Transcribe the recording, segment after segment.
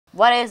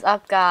What is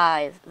up,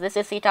 guys? This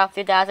is Top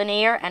 2000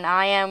 here, and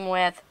I am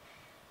with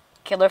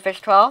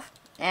Killerfish12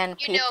 and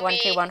You know me.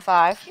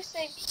 Peep1215. You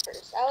say me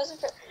first. I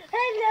wasn't first.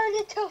 Hello,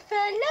 little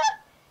fella.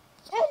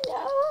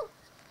 Hello.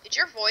 Did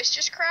your voice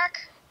just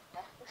crack?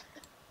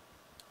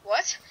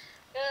 What?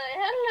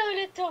 Hello,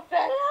 little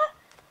fella.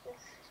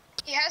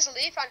 He has a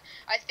leaf on.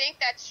 I think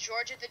that's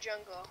George of the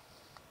Jungle.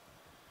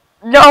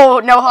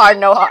 No hard.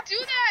 Don't do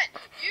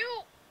that!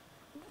 You!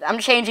 I'm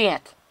changing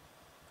it.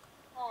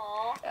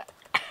 Aww.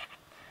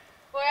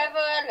 Forever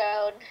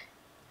alone.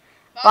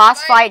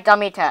 Boss fight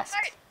dummy test.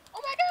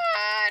 Oh my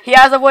god! He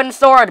has a wooden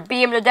sword.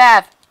 Beat him to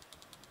death.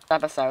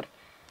 Episode.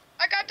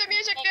 I got the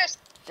music disc!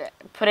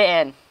 Put it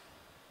in.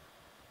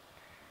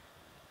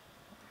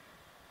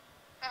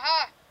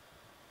 Haha.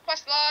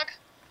 Quest log.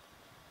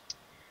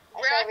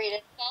 I shall read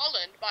it.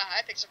 Fallen by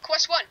Hypixel.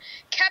 Quest 1.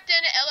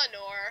 Captain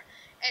Eleanor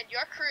and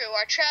your crew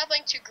are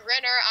traveling to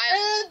Grinner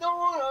Island.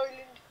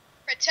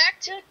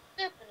 Protect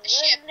the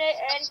ship from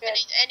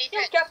any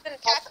threat. Captain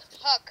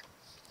Huck.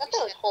 I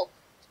thought it was Hulk.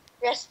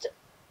 Rest.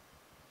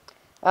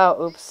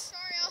 Oh, oops.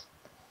 Sorry.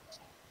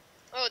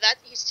 Oh, that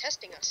he's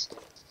testing us.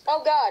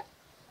 Oh God.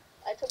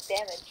 I took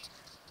damage.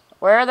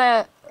 Where are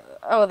the...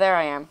 Oh, there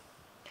I am.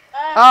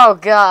 Ah. Oh,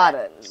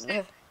 God.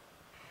 Hey,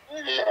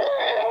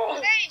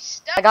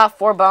 stop. I got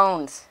 4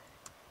 bones.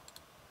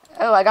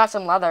 Oh, I got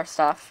some leather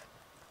stuff.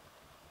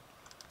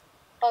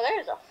 Oh,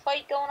 there's a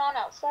fight going on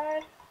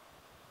outside.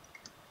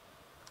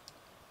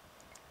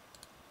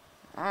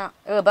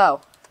 Ooh, a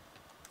bow.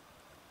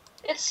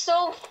 It's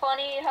so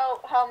funny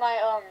how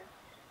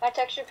my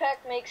texture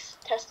pack makes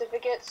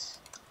testificates.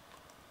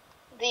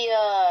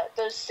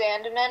 Those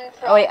sandmen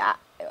from. Oh, wait.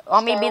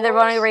 Want me to be the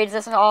one who reads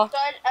this all? So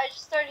I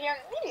just started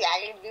hearing.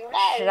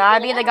 Should I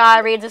be the guy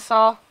who reads this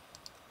all?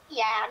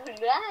 Yeah.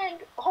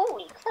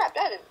 Holy crap!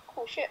 That is a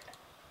cool ship.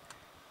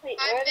 Wait,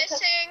 I'm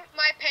missing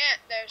my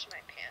pants. There's my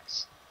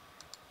pants.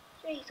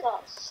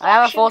 Jesus. I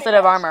have a full set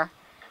of armor.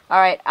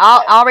 Alright,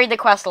 I'll read the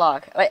quest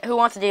log. Wait, who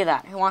wants to do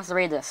that? Who wants to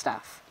read this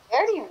stuff? I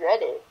already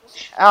read it.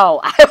 Oh,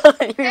 I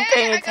wasn't even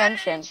paying I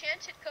attention. got an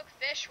enchanted cooked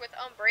fish with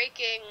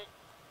unbreaking.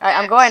 Alright,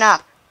 I'm going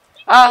up.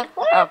 Oh.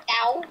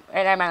 Ow.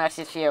 Wait, never mind, that's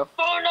just you.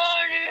 Where's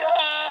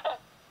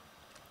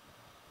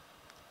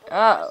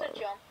Oh. the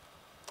jump?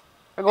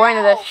 We're going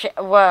to the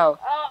Whoa.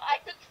 Oh, I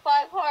took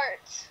 5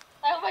 hearts.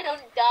 I hope I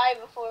don't die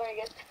before I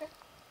get there.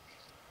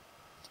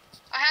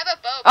 I have a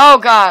bow. Oh,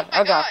 God.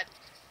 Oh, Oh, God.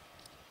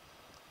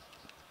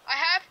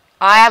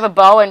 I have a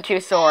bow and 2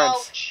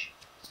 swords. Ouch.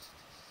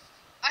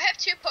 I have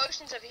 2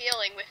 potions of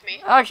healing with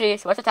me. Oh,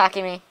 jeez. What's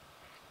attacking me?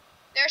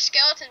 There are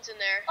skeletons in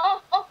there.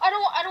 Oh, I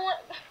don't want.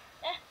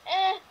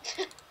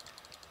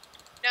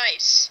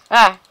 Nice.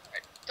 Ah.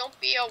 Don't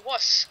be a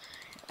wuss.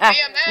 Ah.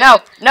 Be a man.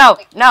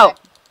 No.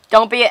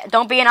 Don't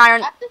be an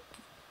iron.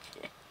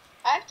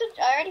 I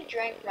already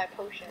drank my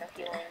potion of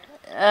healing.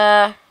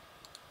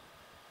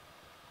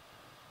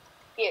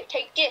 Here,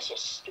 take this, you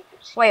stupid.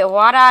 Wait,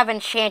 why do I have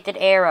enchanted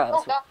arrows?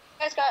 Oh God,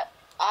 you guys got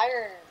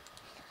iron.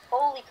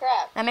 Holy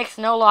crap. That makes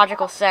no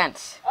logical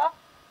sense. What's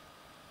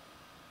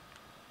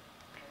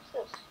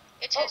this?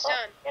 It is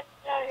done. Get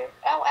out of here.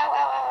 Ow, ow,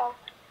 ow, ow.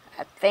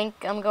 I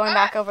think I'm going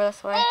back over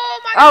this way.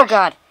 Oh my Oh, gosh.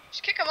 God.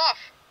 Just kick him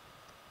off.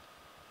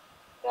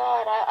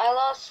 God, I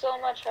lost so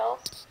much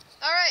health.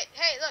 Alright,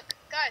 hey, look,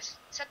 guys,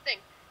 something.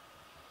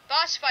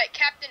 Boss fight,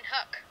 Captain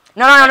Huck.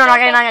 No, not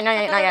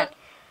yet.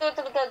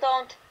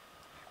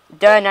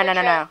 Don't.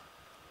 No.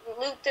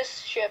 Loot this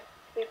ship.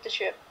 Loot the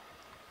ship.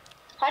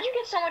 How'd you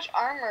get so much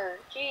armor?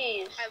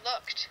 Jeez. I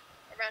looked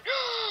around.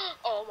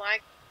 Oh my.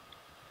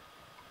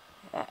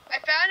 I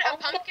found a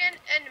pumpkin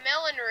and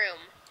melon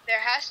room. There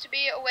has to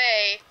be a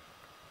way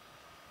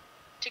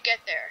to get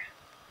there.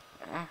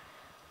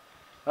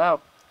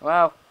 Whoa.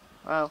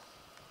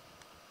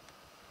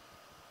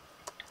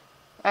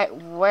 Alright,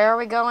 where are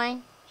we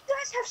going? You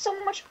guys have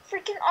so much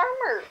freaking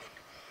armor.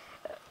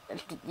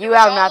 You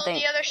have All nothing.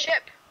 The other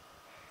ship.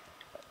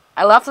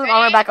 I left some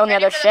armor back on the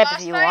Ready other for the ship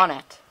boss if you fight? want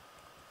it.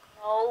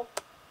 No.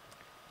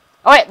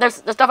 Oh wait, there's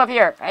stuff up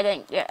here. I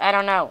think. Yeah, I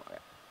don't know.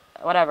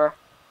 Whatever.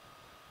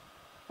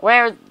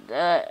 Where?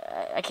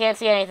 I can't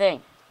see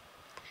anything.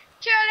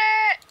 Kill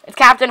it! It's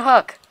Captain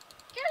Hook.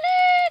 Kill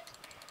it!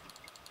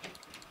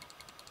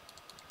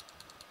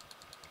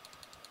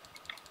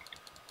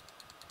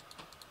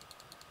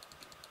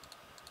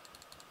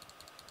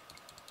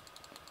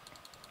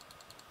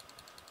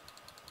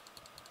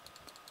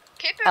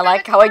 Keep him I in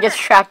like the how I corner. just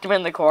trapped him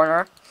in the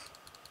corner.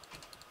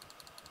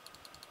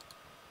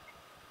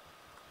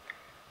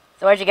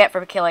 So what'd you get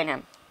for killing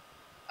him?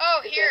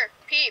 Oh, here,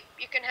 Peep.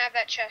 You can have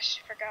that chest.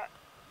 Forgot.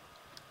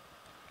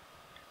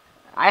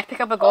 I have to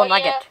pick up a gold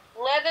nugget. Yeah.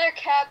 Leather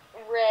cap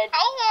red.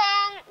 How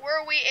long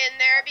were we in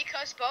there?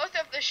 Because both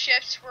of the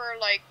ships were,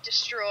 like,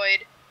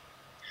 destroyed.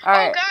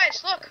 Alright. Oh,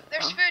 guys, look.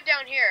 There's food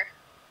down here.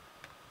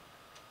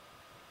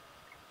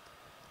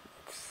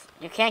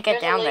 You can't get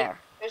There's a down leak. there.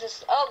 There's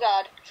this. Oh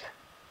God.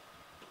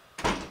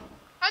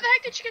 How the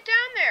heck did you get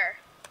down there?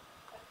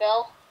 I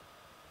fell.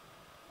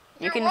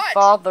 You Through can what?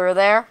 fall through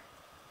there.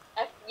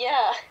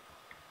 Yeah.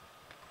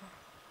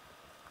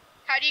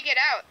 How do you get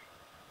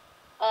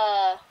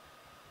out?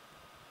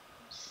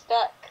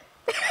 Stuck.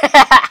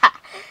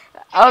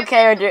 Can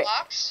Okay, you we're break the doing.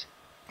 blocks?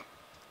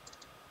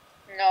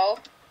 No.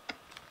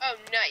 Oh,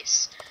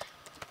 nice.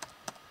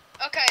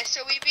 Okay,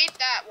 so we beat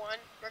that one.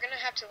 We're gonna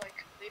have to,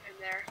 like, leave him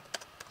there.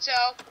 So,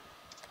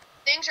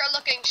 things are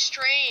looking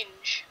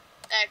strange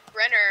at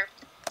Brenner.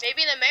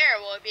 Maybe the mayor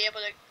will be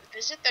able to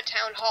visit the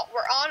town hall.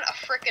 We're on a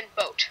frickin'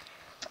 boat.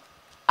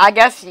 I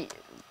guess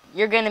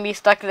you're gonna be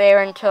stuck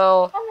there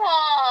until Come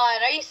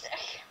on. Are you?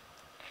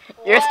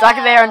 you're stuck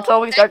there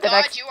until we Thank start the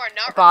God next you are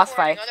not boss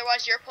recording, fight.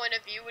 otherwise your point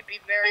of view would be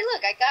very... Hey,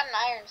 look! I got an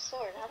iron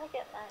sword. How did I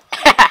get an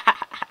iron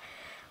sword?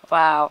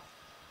 Wow.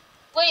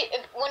 Wait,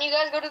 when you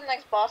guys go to the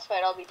next boss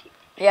fight, I'll be TP.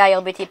 Yeah,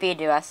 you'll be TP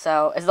to us.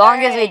 So as long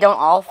as we Alright, don't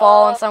all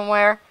fall in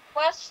somewhere.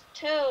 Quest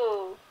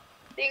 2.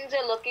 Things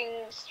are looking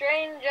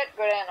strange at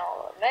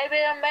Granola. Maybe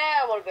the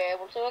mayor will be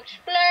able to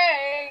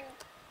explain.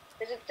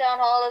 Visit the town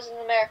hall, listen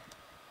to the mayor.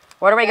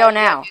 Where do we Yeah, go you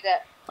now? gotta do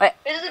that. Wait.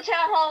 Visit the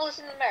town hall,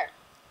 listen to the mayor.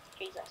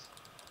 Jesus.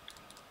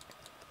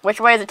 Which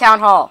way is the town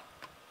hall?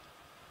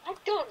 I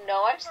don't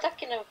know. I'm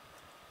stuck in a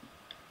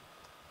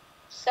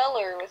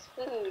cellar with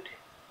food.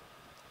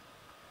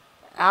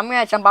 I'm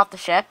gonna jump off the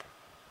ship.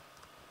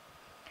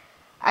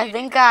 I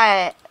think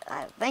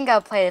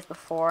I've played this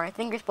before. I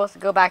think you're supposed to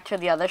go back to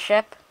the other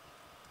ship.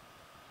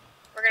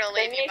 We're gonna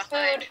leave you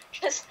behind. Food.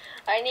 Just,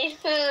 I need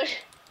food.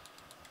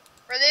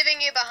 We're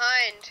leaving you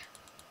behind.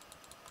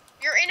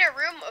 You're in a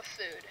room of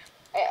food.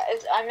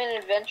 I'm in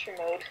adventure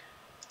mode.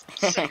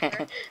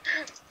 Sucker.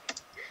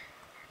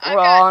 We're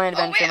all in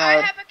adventure I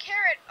mode. have a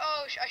carrot.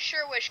 Oh, I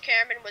sure wish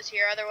Cameron was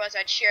here. Otherwise,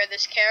 I'd share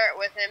this carrot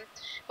with him.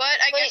 But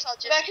I guess I'll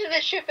just back to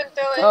the ship and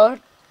throw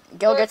it.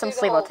 Go get some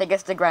sleep. I'll take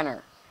us to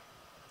Grenner.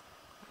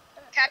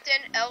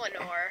 Captain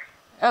Eleanor.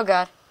 Oh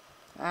God.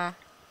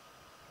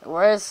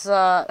 Where's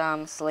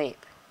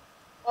sleep?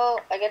 Oh,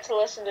 I get to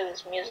listen to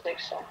this music,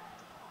 so.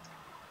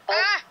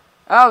 Ah!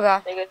 Oh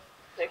God. They get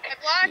music. I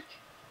blocked.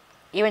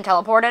 You been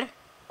teleported?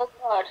 Oh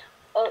God.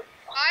 Oh.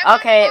 I'm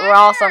Okay, on we're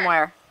all fire!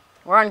 somewhere.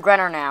 We're on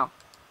Grenner now.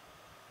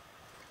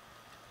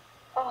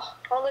 Oh,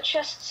 all the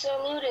chests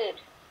are looted.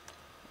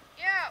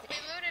 Yeah, we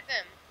looted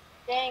them.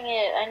 Dang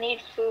it, I need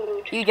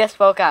food. You just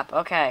woke up.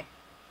 Okay.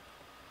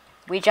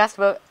 We just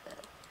woke.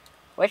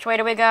 Which way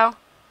do we go?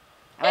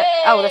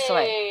 Oh, this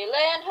way. Hey,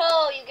 land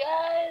ho, you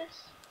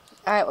guys.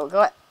 All right, we'll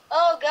go.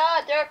 Oh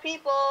God, there are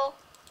people.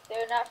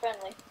 They're not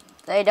friendly.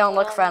 They don't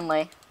look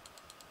friendly.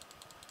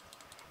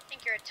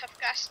 Think you're a tough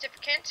guy,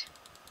 certificate?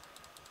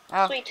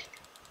 Oh. Sweet.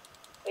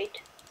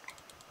 Wait.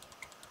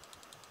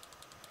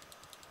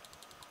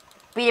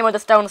 Beat him with a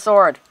stone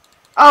sword.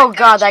 Oh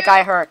God, that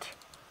guy hurt.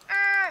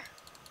 Ah!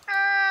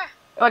 Ah!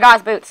 Oh, I got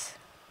his boots.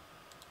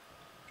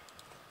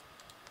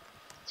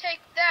 Take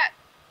that.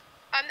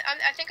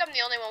 I think I'm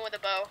the only one with a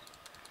bow.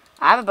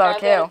 I have a bow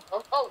too.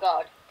 Oh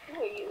God. Who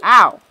are you?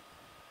 Ow.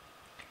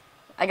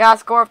 I got a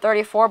score of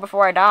 34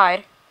 before I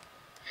died.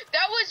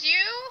 That was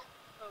you?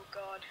 Oh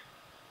God.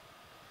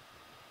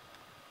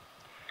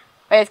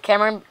 Wait,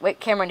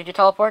 Cameron, did you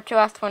teleport to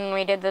us when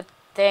we did the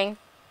thing?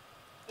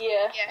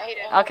 Yeah. Yeah, he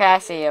did. Okay, I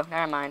see you.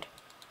 Never mind.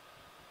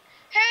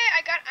 Hey,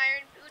 I got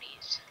iron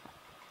booties.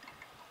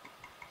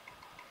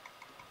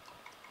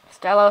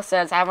 Stello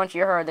says, haven't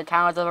you heard? The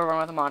town is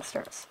overrun with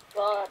monsters.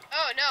 God.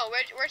 Oh no,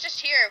 we're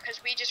just here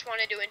because we just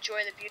wanted to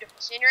enjoy the beautiful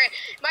scenery.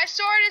 My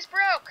sword is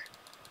broke.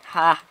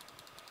 Ha.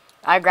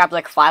 I grabbed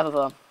like 5 of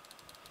them.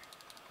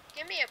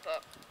 Give me a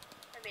book.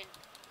 I mean,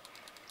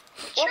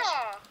 What?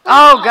 chaw.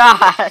 Oh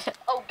God.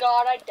 Oh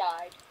God, I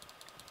died.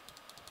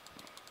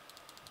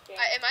 Dang.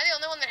 Am I the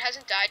only one that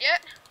hasn't died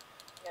yet?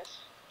 Yes.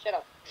 Shut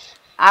up.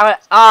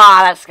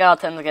 That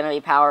skeleton's gonna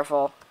be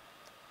powerful.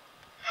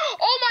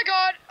 Oh my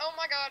God! Oh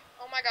my God!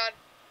 Oh my God!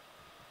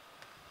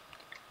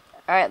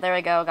 Alright, there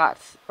we go. Got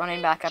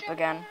running back up Ninja,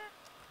 again.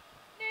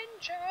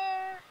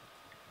 Ninja.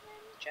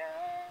 Ninja.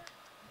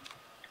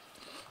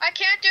 I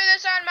can't do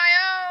this on my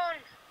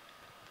own!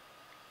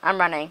 I'm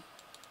running.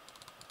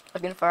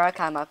 Looking for a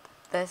come up.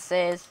 This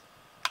is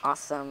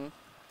awesome.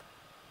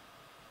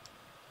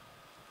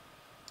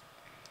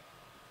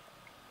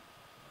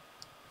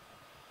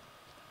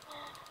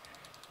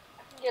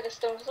 I can get a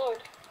stone sword.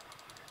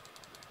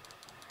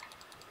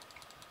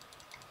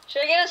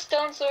 Should I get a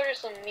stone sword or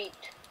some meat?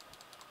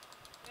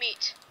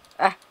 Meat.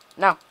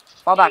 No.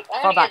 Fall back.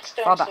 I'm Fall gonna get back.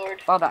 stone Fall back.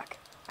 sword. Fall back.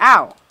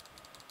 Ow.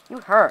 You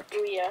hurt.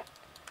 Oh yeah.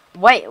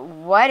 Wait,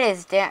 what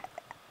is that?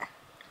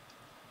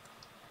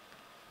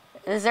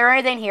 Is there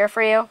anything here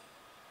for you?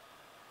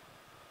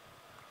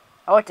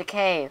 Oh, it's a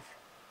cave.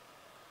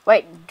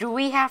 Wait, do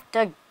we have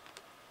to...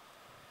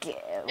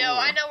 No,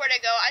 I know where to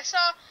go. I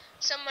saw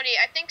somebody,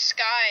 I think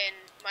Sky in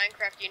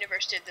Minecraft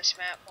Universe did this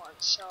map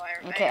once, so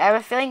I Okay, I have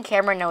a feeling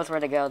Cameron knows where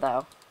to go,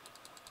 though.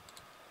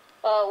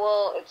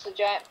 Well, it's a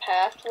giant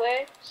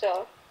pathway,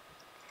 so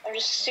I'm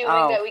just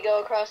assuming that we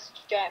go across the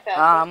giant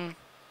pathway.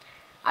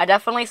 I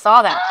definitely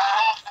saw that.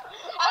 Ah!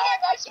 Oh my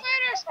God,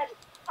 spiders!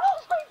 Oh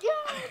my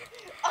God!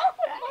 Oh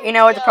my You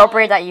know, it's God.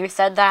 appropriate that you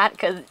said that,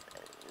 because...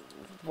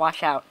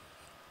 Watch out.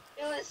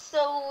 It was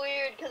so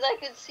weird, because I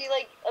could see,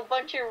 like, a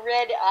bunch of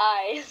red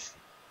eyes.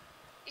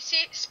 You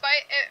see,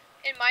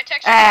 in my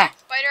texture, Ah.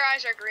 spider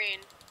eyes are green.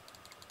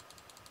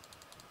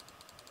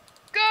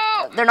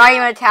 Go! They're not go!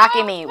 even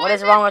attacking Oh, me. What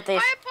is poison! wrong with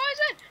these? I have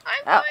poison!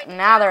 I'm Oh, going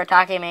now they're down.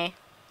 attacking me.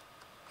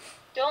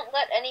 Don't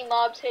let any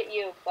mobs hit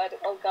you.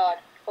 Oh god.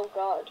 Oh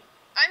god.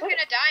 I'm Wait.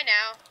 gonna die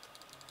now.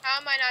 How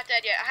am I not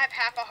dead yet? I have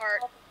half a heart.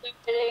 Stop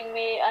hitting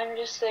me. I'm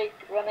just like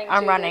running.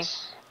 I'm to running.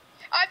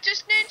 I'm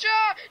just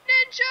ninja!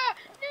 Ninja!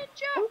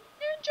 Ninja! Oh,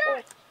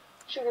 Ninja!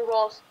 sugar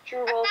balls.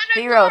 Sugar I balls. found a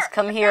Heroes, door!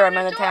 come I here. I'm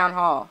found in a the door! town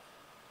hall.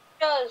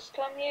 Just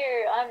come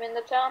here. I'm in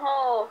the town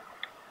hall.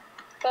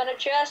 Found a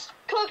chest.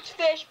 Cooked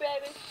fish,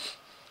 baby.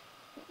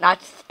 Not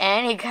just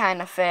any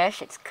kind of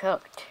fish. It's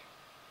cooked.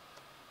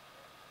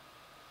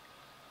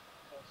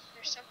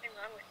 There's something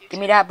wrong with you. Give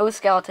me that boost,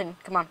 skeleton.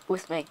 Come on,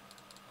 boost me.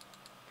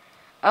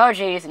 Oh,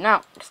 jeez.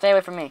 No. Stay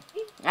away from me.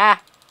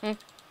 Ah.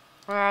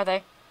 Where are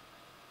they?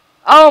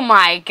 Oh,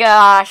 my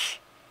gosh.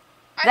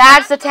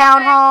 That's the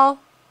town hall?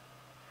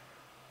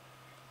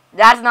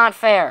 That's not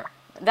fair.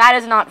 That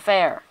is not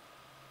fair.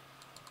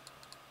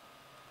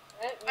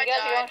 You I guys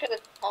are died. going to the.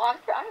 Oh,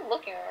 I'm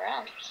looking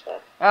around for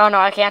stuff. Oh, no,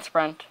 I can't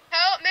sprint.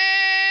 Help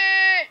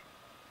me!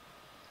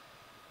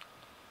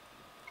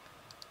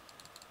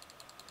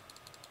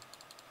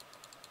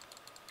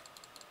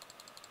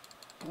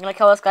 I'm gonna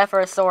kill this guy for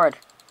his sword.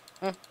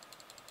 I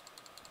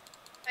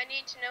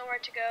need to know where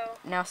to go.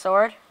 No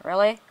sword?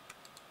 Really?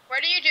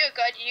 Where do you do it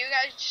good? You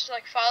guys just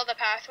like follow the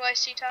pathway,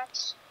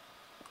 C-Tops?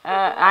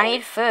 I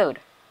need food.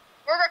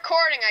 We're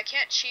recording, I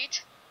can't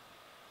cheat.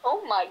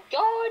 Oh my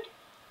god.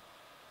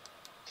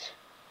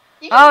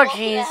 You Oh, walk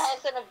in the jeez.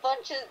 house and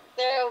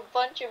there are a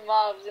bunch of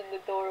mobs in the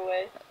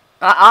doorway.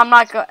 I'm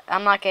not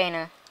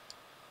gonna.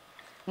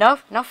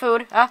 No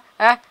food. I'm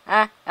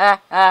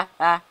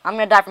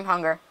gonna die from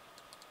hunger.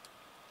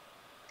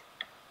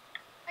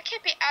 I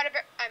can't be out of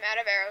it. I'm out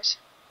of arrows.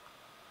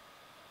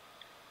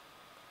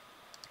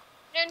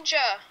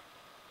 Ninja.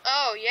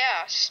 Oh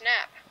yeah,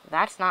 snap.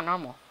 That's not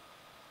normal.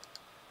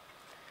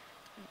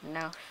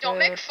 No food. Don't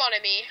make fun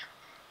of me.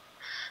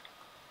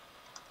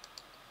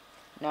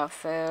 No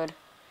food.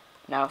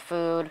 No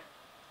food.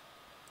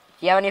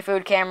 Do you have any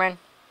food, Cameron?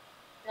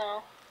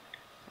 No.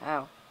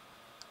 Oh.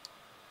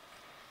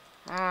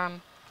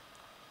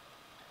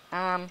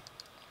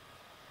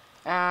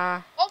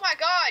 Oh my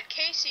god,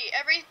 Casey,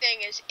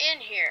 everything is in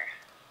here.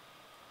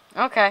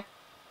 Okay.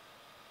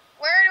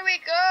 Where do we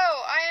go?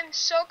 I am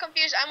so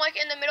confused. I'm like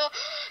in the middle.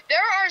 There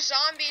are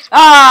zombies.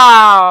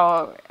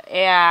 Oh,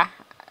 yeah.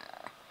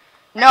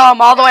 No,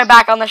 I'm all the way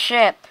back on the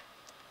ship.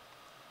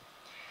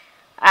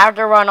 I have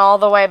to run all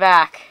the way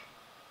back.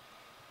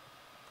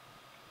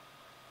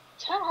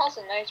 Town hall's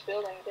a nice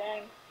building,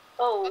 dang.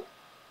 Oh.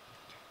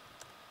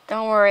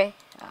 Don't worry.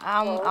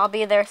 I'll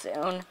be there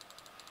soon.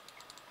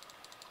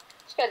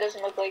 This guy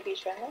doesn't look like he's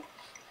friendly.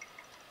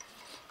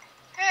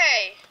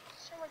 Hey,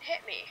 someone hit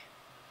me.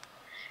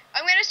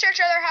 I'm gonna search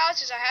other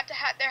houses.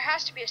 There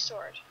has to be a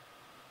sword.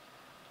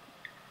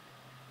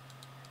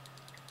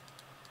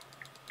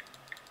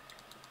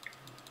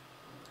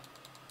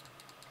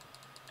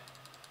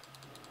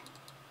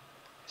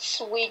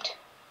 Sweet.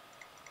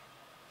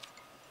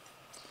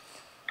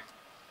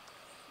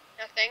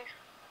 Nothing.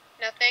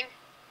 Nothing.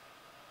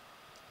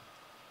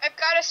 I've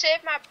gotta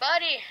save my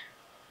buddy.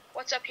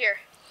 What's up here?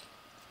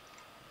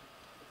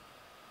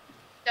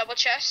 Double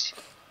chest.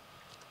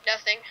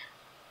 Nothing.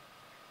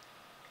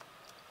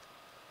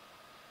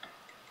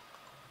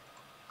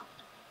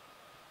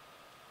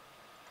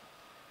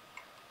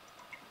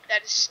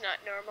 That is not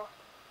normal.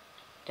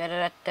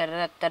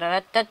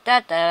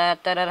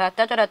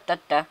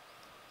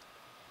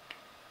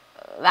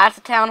 That's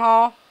the town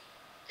hall.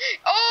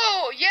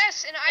 Oh,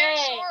 yes, an iron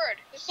Hey,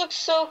 sword. this looks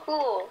so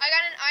cool. I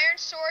got an iron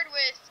sword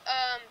with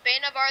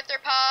Bane of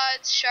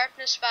Arthropods,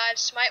 Sharpness 5,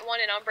 Smite 1,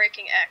 and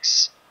Unbreaking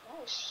X.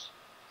 Nice.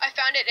 I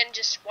found it in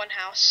just one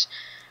house.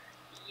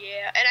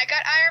 Yeah, and I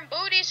got iron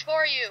booties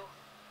for you.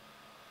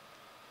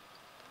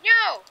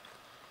 No!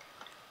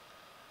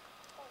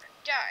 Oh,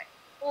 die.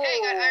 Hey,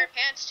 I got iron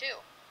pants too.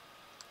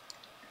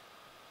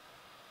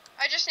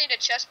 I just need a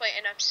chest plate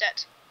and I'm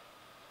set.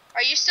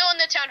 Are you still in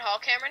the town hall,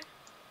 Cameron?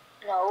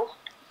 No.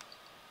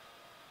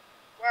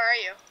 Where are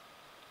you?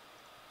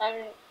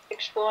 I'm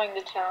exploring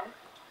the town.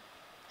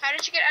 How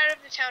did you get out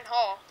of the town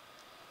hall?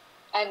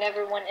 I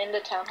never went into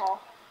town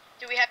hall.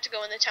 Do we have to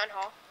go in the town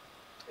hall?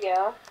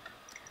 Yeah.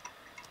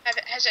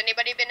 Has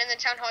anybody been in the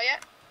town hall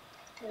yet?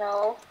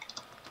 No.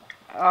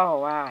 Oh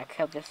wow, I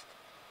could just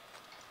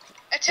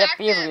Attack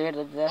them.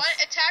 did this.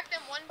 Attack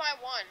them one by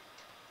one.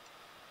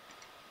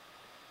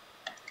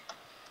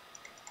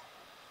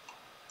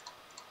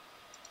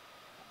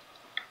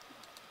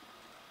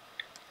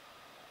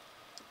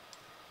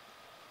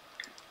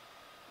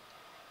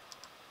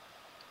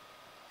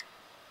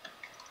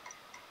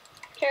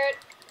 Carrot.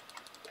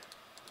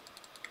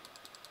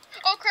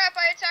 Oh crap,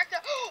 I attacked the...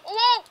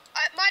 Whoa!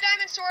 My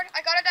diamond sword.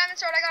 I got a diamond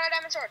sword. I got a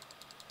diamond sword.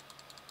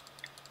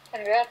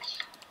 Congrats.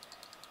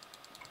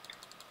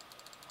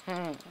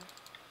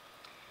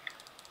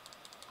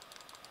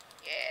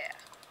 Yeah.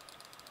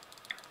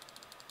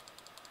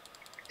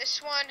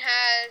 This one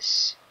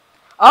has...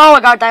 Oh,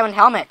 I got a diamond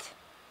helmet.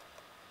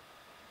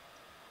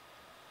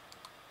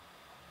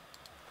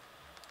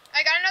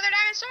 I got another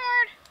diamond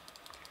sword.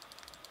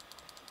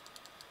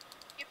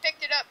 You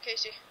picked it up,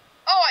 Casey.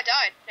 Oh, I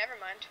died. Never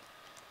mind.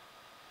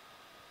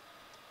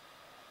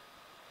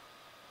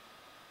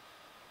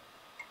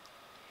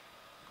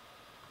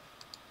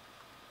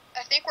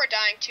 I think we're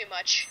dying too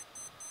much.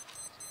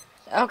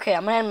 Okay,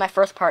 I'm gonna end my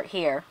first part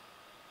here.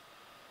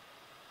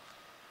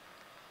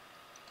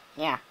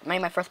 Yeah, I'm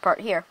ending my first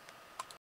part here.